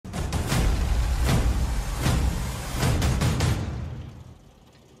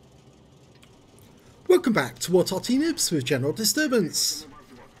Welcome back to what Arty Noobs with General Disturbance.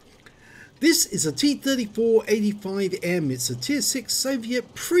 This is a T-34-85M. It's a Tier 6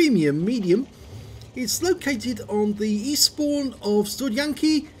 Soviet Premium Medium. It's located on the eastbourne of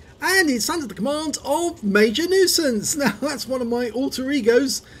Studzianki and it's under the command of Major Nuisance. Now that's one of my alter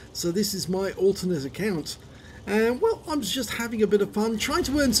egos, so this is my alternate account. And well, I'm just having a bit of fun trying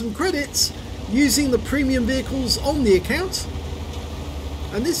to earn some credits using the premium vehicles on the account.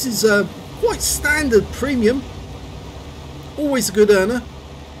 And this is a quite standard premium, always a good earner.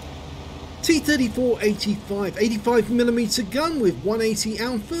 T-34-85 85mm gun with 180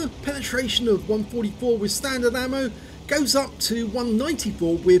 alpha, penetration of 144 with standard ammo, goes up to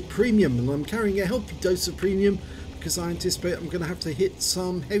 194 with premium, and I'm carrying a healthy dose of premium because I anticipate I'm going to have to hit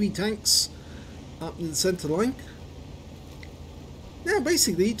some heavy tanks up in the centre line. Now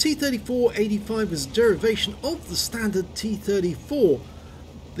basically T-34-85 is a derivation of the standard T-34.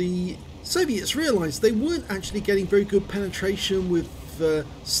 The Soviets realised they weren't actually getting very good penetration with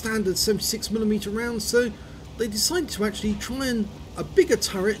standard 76mm rounds, so they decided to actually try a bigger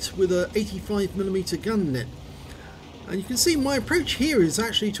turret with a 85mm gun in it. And you can see my approach here is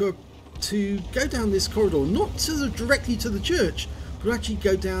actually to go down this corridor, not directly to the church, but actually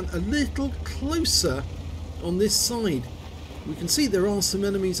go down a little closer on this side. We can see there are some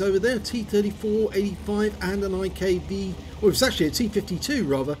enemies over there, T-34-85 and an IKV, or it's actually a T-52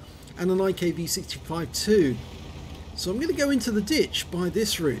 rather, and an IKV-65 too. So I'm going to go into the ditch by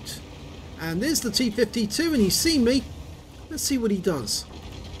this route. And there's the T-52 and he's seen me. Let's see what he does.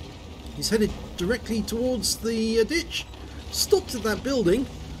 He's headed directly towards the ditch. Stopped at that building.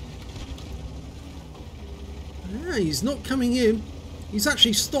 Yeah, he's not coming in. He's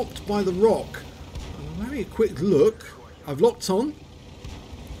actually stopped by the rock. I'm having a quick look. I've locked on.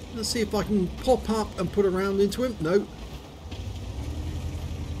 Let's see if I can pop up and put a round into him. No.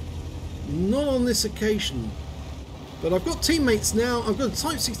 Not on this occasion. But I've got teammates now. I've got a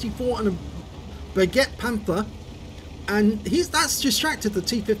Type 64 and a Baguette Panther. And that's distracted the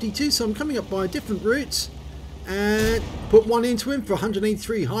T-52, so I'm coming up by a different route. And put one into him for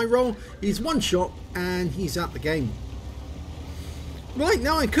 183 high roll. He's one shot and he's out the game. Right,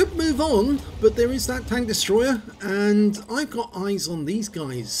 now I could move on, but there is that tank destroyer. And I've got eyes on these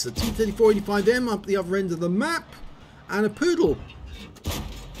guys. A T-34-85M up the other end of the map. And a Poodle.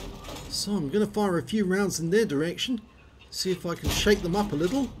 So I'm going to fire a few rounds in their direction. See if I can shake them up a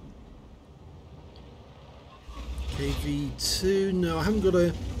little. KV2, no, I haven't got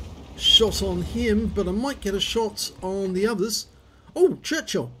a shot on him, but I might get a shot on the others. Oh,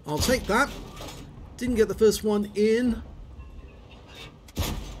 Churchill, I'll take that. Didn't get the first one in.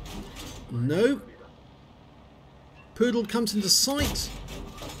 No. Poodle comes into sight.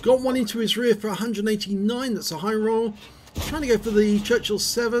 Got one into his rear for 189, that's a high roll. Trying to go for the Churchill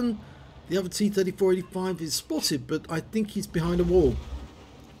 7. The other T-34-85 is spotted, but I think he's behind a wall.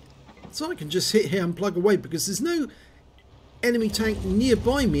 So I can just hit here and plug away because there's no enemy tank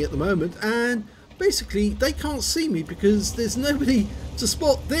nearby me at the moment, and basically they can't see me because there's nobody to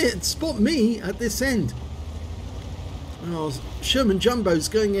spot me at this end. Oh, Sherman Jumbo's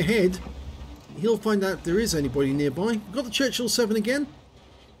going ahead. He'll find out if there is anybody nearby. We've got the Churchill 7 again.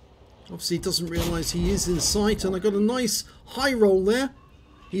 Obviously he doesn't realise he is in sight, and I got a nice high roll there.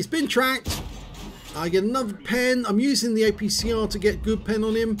 He's been tracked. I get another pen. I'm using the APCR to get good pen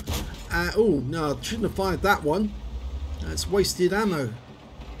on him. Oh no, I shouldn't have fired that one. That's wasted ammo.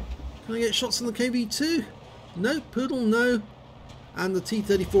 Can I get shots on the KV2? No. Poodle, no. And the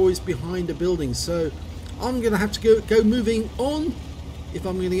T-34 is behind a building, so I'm going to have to go moving on if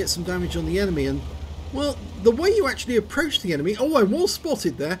I'm going to get some damage on the enemy. And well, the way you actually approach the enemy, oh, I was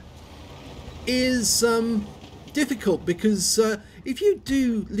spotted there, is difficult because if you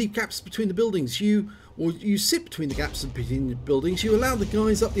do leave gaps between the buildings, you sit between the gaps between the buildings, you allow the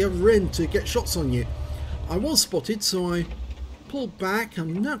guys up the other end to get shots on you. I was spotted, so I pulled back.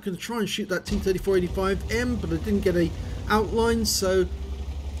 I'm now going to try and shoot that T-34-85M, but I didn't get a outline, so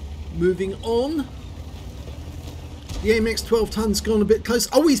moving on. The AMX 12 ton's gone a bit close.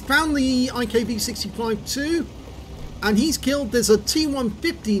 Oh, he's found the IKV-65 too, and he's killed. There's a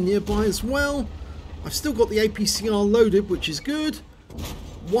T-150 nearby as well. I've still got the APCR loaded, which is good.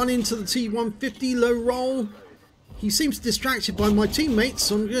 One into the T-150, low roll. He seems distracted by my teammates,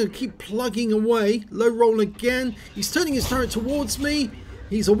 so I'm going to keep plugging away. Low roll again. He's turning his turret towards me.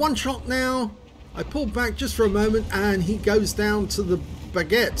 He's a one shot now. I pull back just for a moment and he goes down to the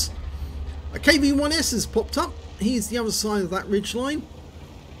Baguette. A KV-1S has popped up. He's the other side of that ridge line.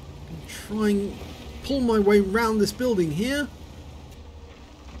 Try and pull my way round this building here.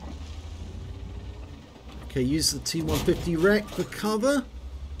 Okay, use the T-150 wreck for cover.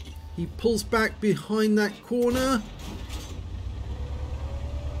 He pulls back behind that corner.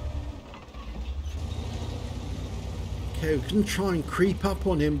 Okay, we can try and creep up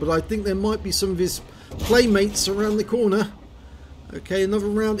on him, but I think there might be some of his playmates around the corner. Okay, another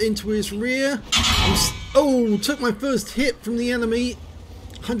round into his rear. Oh, took my first hit from the enemy.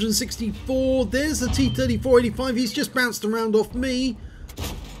 164. There's the T-34-85. He's just bounced around off me.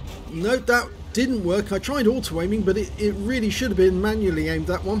 Note that didn't work. I tried auto-aiming, but it really should have been manually aimed,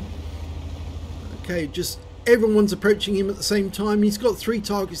 that one. Okay, just everyone's approaching him at the same time. He's got 3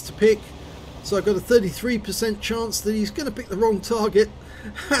 targets to pick. So I've got a 33% chance that he's going to pick the wrong target.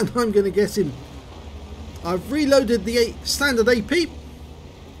 And I'm going to get him. I've reloaded the standard AP.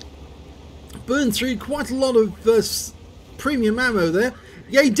 Burned through quite a lot of premium ammo there.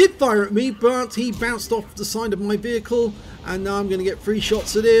 Yeah, he did fire at me, but he bounced off the side of my vehicle. And now I'm going to get 3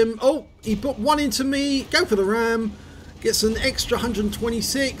 shots at him. Oh, he put 1 into me. Go for the RAM. Gets an extra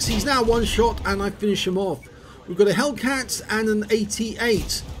 126. He's now 1 shot and I finish him off. We've got a Hellcat and an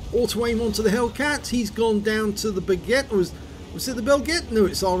 88. Auto aim onto the Hellcat. He's gone down to the Baguette. Was it the Baguette? No,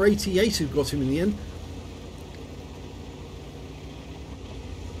 it's our 88 who got him in the end.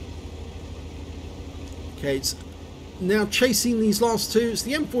 Okay, it's now chasing these last 2. It's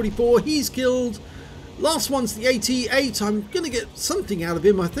the M44. He's killed. Last one's the 88. I'm going to get something out of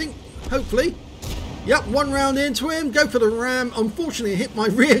him, I think. Hopefully. Yep, 1 round into him. Go for the RAM. Unfortunately, I hit my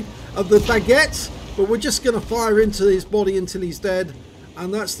rear of the Baguette. But we're just going to fire into his body until he's dead.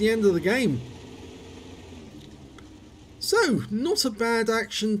 And that's the end of the game. So, not a bad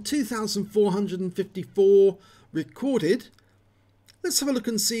action. 2,454 recorded. Let's have a look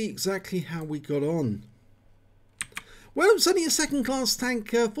and see exactly how we got on. Well, it was only a second class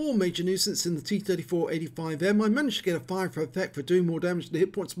tank for major nuisance in the T-34-85M. I managed to get a fire for effect for doing more damage to the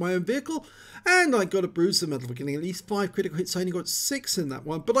hit points of my own vehicle, and I got a bruise the medal for getting at least 5 critical hits. I only got 6 in that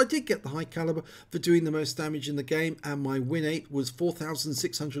one, but I did get the high caliber for doing the most damage in the game, and my win rate was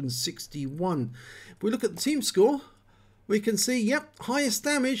 4,661. If we look at the team score, we can see, yep, highest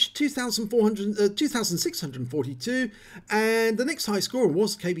damage, 2,642, and the next high scorer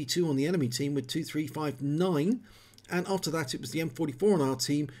was KB2 on the enemy team with 2,359. And after that, it was the M44 on our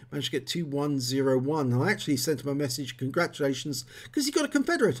team, managed to get 2,101. I actually sent him a message, congratulations, because he got a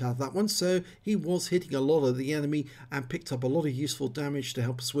Confederate out of that one. So he was hitting a lot of the enemy and picked up a lot of useful damage to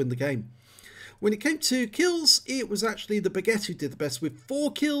help us win the game. When it came to kills, it was actually the Baguette who did the best with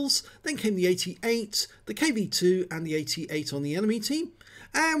 4 kills. Then came the 88, the KV2 and the 88 on the enemy team.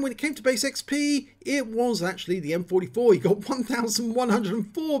 And when it came to base XP, it was actually the M44. He got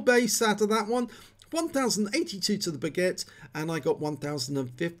 1,104 base out of that one. 1,082 to the Baguette, and I got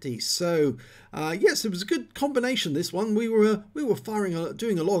 1,050. So yes, it was a good combination, this one. We were firing,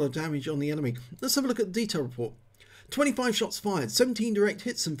 doing a lot of damage on the enemy. Let's have a look at the detail report. 25 shots fired, 17 direct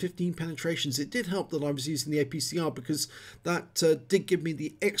hits and 15 penetrations. It did help that I was using the APCR because that did give me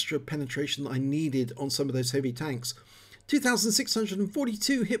the extra penetration that I needed on some of those heavy tanks.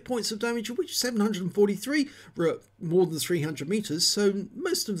 2,642 hit points of damage, of which 743 were at more than 300 meters. So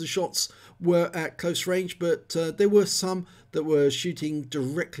most of the shots were at close range, but there were some that were shooting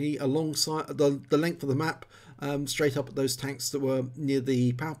directly alongside the length of the map, straight up at those tanks that were near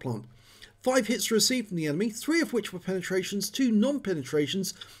the power plant. 5 hits received from the enemy, 3 of which were penetrations, 2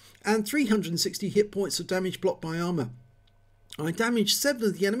 non-penetrations, and 360 hit points of damage blocked by armor. I damaged 7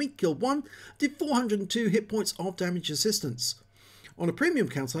 of the enemy, killed 1, did 402 hit points of damage assistance. On a premium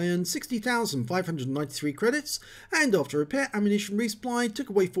count, I earned 60,593 credits, and after repair, ammunition resupply, took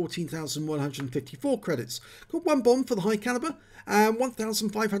away 14,154 credits. Got 1 bomb for the high caliber, and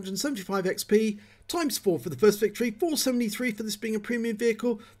 1,575 XP, times 4 for the first victory, 473 for this being a premium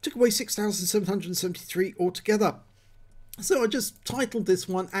vehicle, took away 6,773 altogether. So I just titled this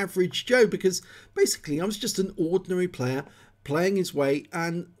one Average Joe because basically I was just an ordinary player playing his way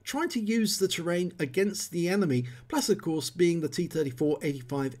and trying to use the terrain against the enemy. Plus, of course, being the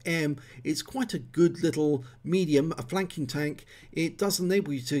T-34-85M, it's quite a good little medium, a flanking tank. It does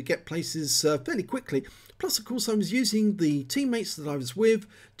enable you to get places fairly quickly. Plus, of course, I was using the teammates that I was with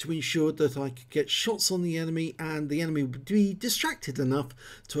to ensure that I could get shots on the enemy and the enemy would be distracted enough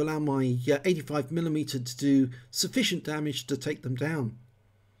to allow my 85mm to do sufficient damage to take them down.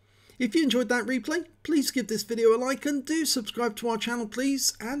 If you enjoyed that replay, please give this video a like and do subscribe to our channel,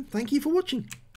 please, and thank you for watching.